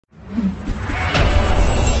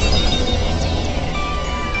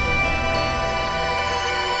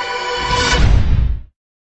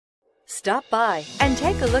Stop by and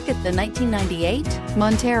take a look at the 1998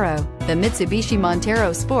 Montero. The Mitsubishi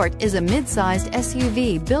Montero Sport is a mid-sized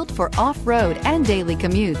SUV built for off-road and daily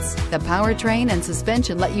commutes. The powertrain and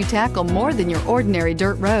suspension let you tackle more than your ordinary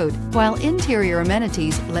dirt road, while interior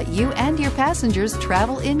amenities let you and your passengers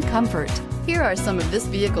travel in comfort. Here are some of this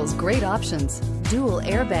vehicle's great options: dual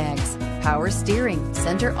airbags, power steering,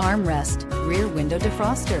 center armrest, rear window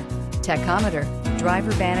defroster, tachometer,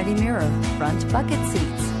 driver vanity mirror, front bucket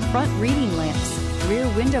seats, front reading lamps, rear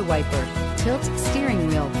window wiper, tilt steering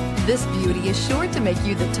wheel. This beauty is sure to make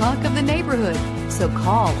you the talk of the neighborhood. So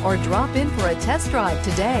call or drop in for a test drive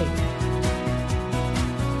today.